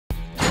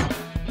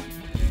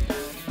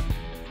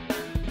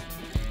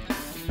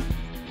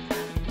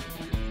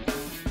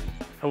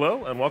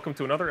Hello and welcome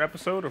to another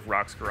episode of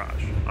RHOX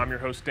Garage. I'm your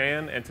host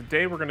Dan, and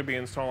today we're going to be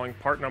installing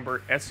part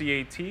number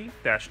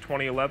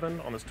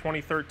SEAT-2011 on this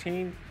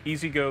 2013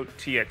 EasyGo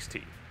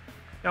TXT.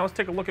 Now let's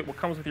take a look at what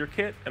comes with your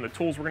kit and the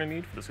tools we're going to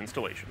need for this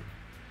installation.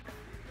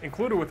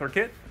 Included with our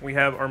kit, we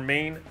have our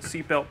main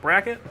seatbelt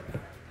bracket,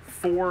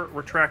 4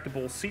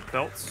 retractable seat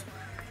belts,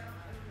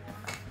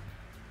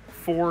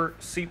 4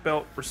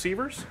 seatbelt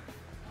receivers,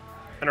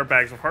 and our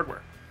bags of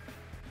hardware.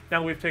 Now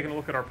that we've taken a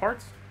look at our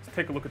parts, let's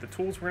take a look at the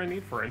tools we're going to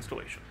need for our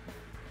installation.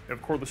 We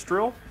have a cordless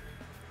drill,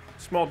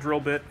 a small drill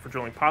bit for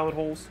drilling pilot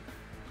holes,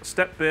 a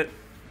step bit,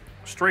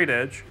 a straight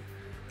edge,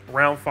 a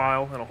round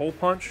file and a hole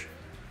punch,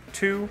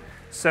 2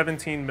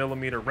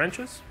 17mm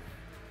wrenches,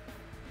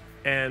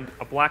 and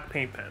a black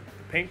paint pen.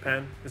 The paint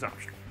pen is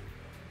optional.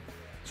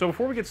 So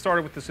before we get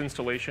started with this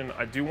installation,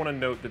 I do want to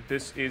note that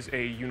this is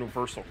a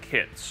universal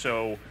kit.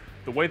 So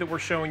the way that we're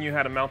showing you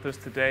how to mount this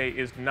today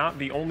is not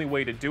the only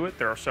way to do it.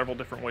 There are several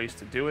different ways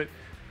to do it.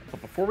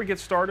 But before we get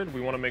started,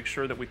 we want to make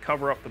sure that we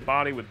cover up the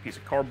body with a piece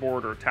of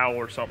cardboard or a towel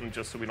or something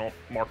just so we don't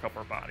mark up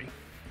our body.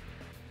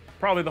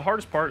 Probably the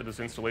hardest part of this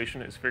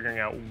installation is figuring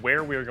out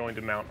where we are going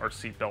to mount our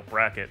seatbelt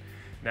bracket.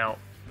 Now,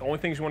 the only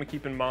things you want to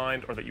keep in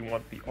mind are that you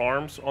want the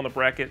arms on the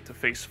bracket to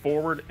face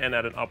forward and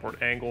at an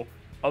upward angle.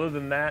 Other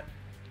than that,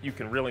 you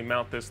can really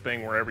mount this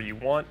thing wherever you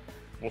want.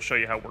 We'll show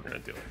you how we're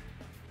going to do it.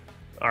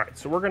 Alright,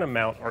 so we're going to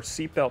mount our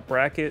seatbelt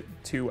bracket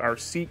to our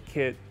seat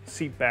kit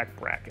seat back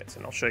brackets,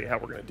 and I'll show you how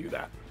we're going to do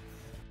that.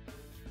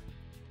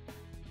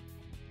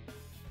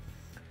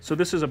 So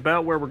this is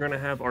about where we're going to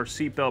have our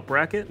seatbelt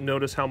bracket.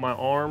 Notice how my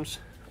arms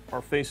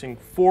are facing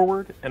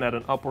forward and at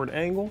an upward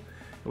angle.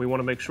 And we want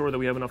to make sure that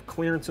we have enough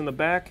clearance in the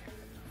back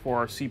for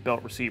our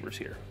seatbelt receivers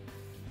here.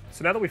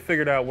 So now that we've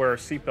figured out where our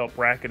seatbelt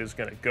bracket is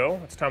going to go,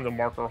 it's time to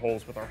mark our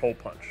holes with our hole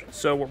punch.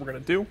 So what we're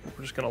going to do,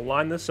 we're just going to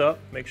line this up,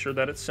 make sure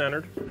that it's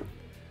centered,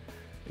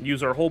 and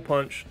use our hole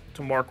punch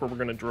to mark where we're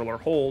going to drill our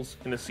holes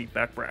in the seat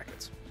back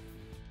brackets.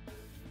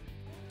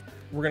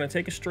 We're going to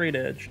take a straight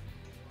edge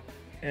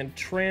and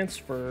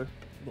transfer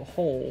the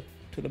hole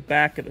to the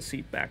back of the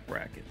seat back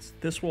brackets.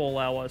 This will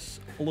allow us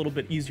a little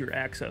bit easier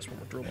access when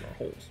we're drilling our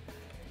holes.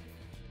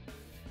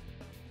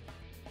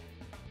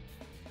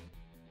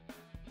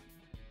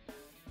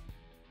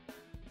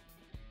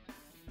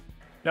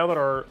 Now that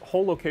our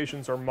hole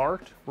locations are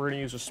marked, we're going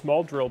to use a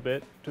small drill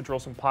bit to drill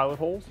some pilot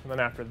holes, and then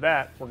after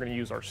that, we're going to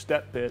use our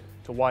step bit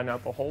to widen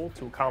out the hole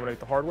to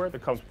accommodate the hardware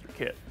that comes with your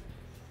kit.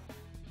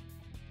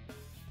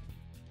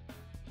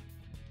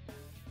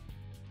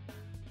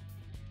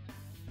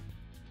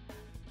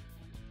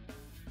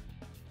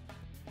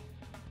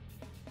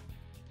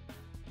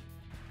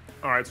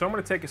 Alright, so I'm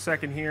going to take a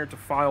second here to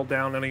file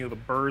down any of the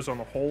burrs on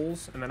the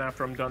holes, and then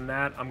after I'm done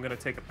that, I'm going to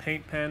take a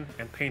paint pen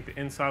and paint the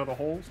inside of the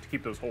holes to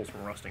keep those holes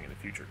from rusting in the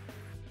future.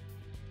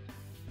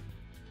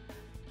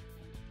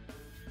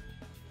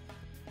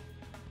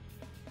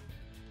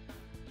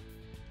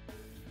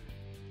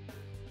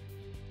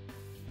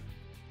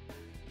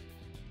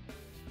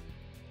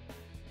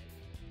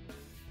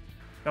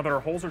 Now that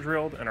our holes are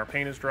drilled and our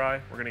paint is dry,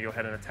 we're going to go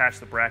ahead and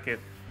attach the bracket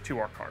to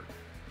our cart.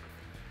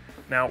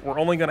 Now, we're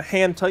only going to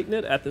hand tighten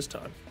it at this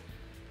time.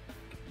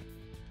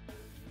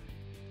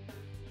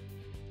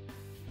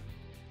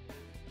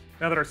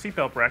 Now that our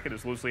seatbelt bracket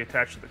is loosely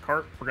attached to the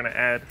cart, we're going to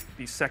add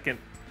the second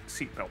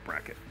seatbelt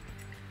bracket.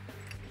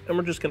 And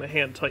we're just going to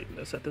hand tighten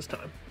this at this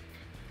time.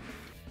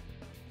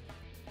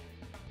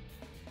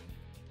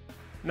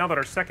 Now that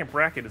our second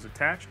bracket is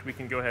attached, we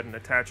can go ahead and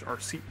attach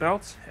our seat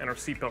belts and our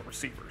seatbelt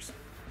receivers.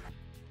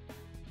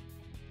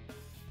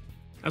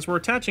 As we're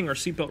attaching our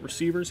seatbelt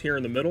receivers here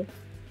in the middle,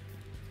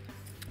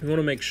 we want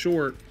to make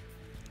sure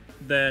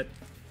that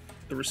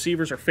the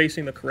receivers are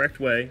facing the correct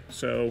way,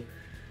 so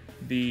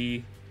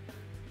the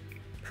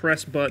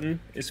press button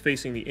is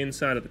facing the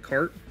inside of the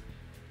cart.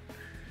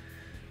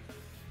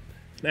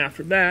 And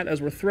after that,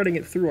 as we're threading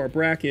it through our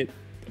bracket,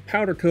 the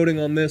powder coating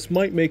on this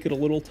might make it a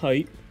little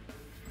tight,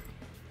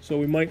 so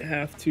we might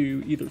have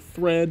to either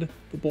thread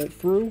the bolt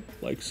through,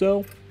 like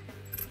so,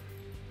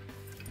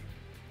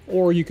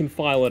 or you can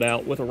file it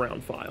out with a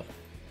round file.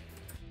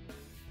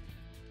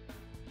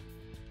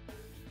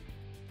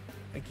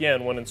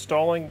 Again, when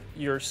installing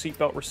your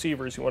seatbelt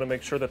receivers, you want to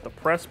make sure that the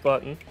press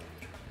button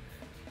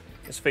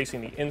is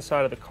facing the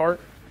inside of the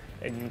cart,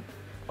 and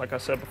like I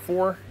said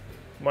before,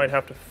 you might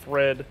have to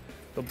thread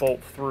the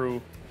bolt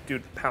through due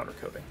to the powder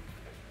coating.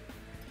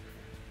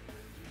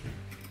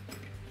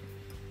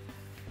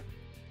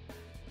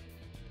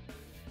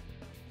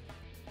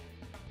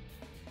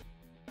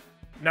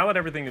 Now that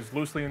everything is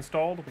loosely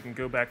installed, we can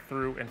go back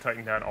through and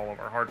tighten down all of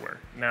our hardware.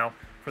 Now,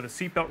 for the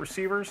seatbelt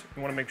receivers,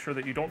 you want to make sure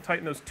that you don't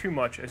tighten those too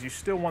much, as you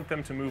still want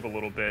them to move a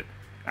little bit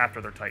after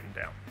they're tightened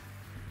down.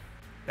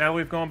 Now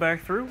we've gone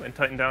back through and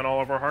tightened down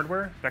all of our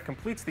hardware. That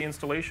completes the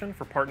installation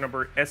for part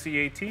number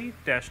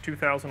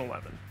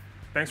SEAT-2011.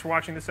 Thanks for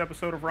watching this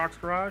episode of RHOX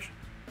Garage,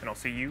 and I'll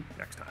see you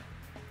next time.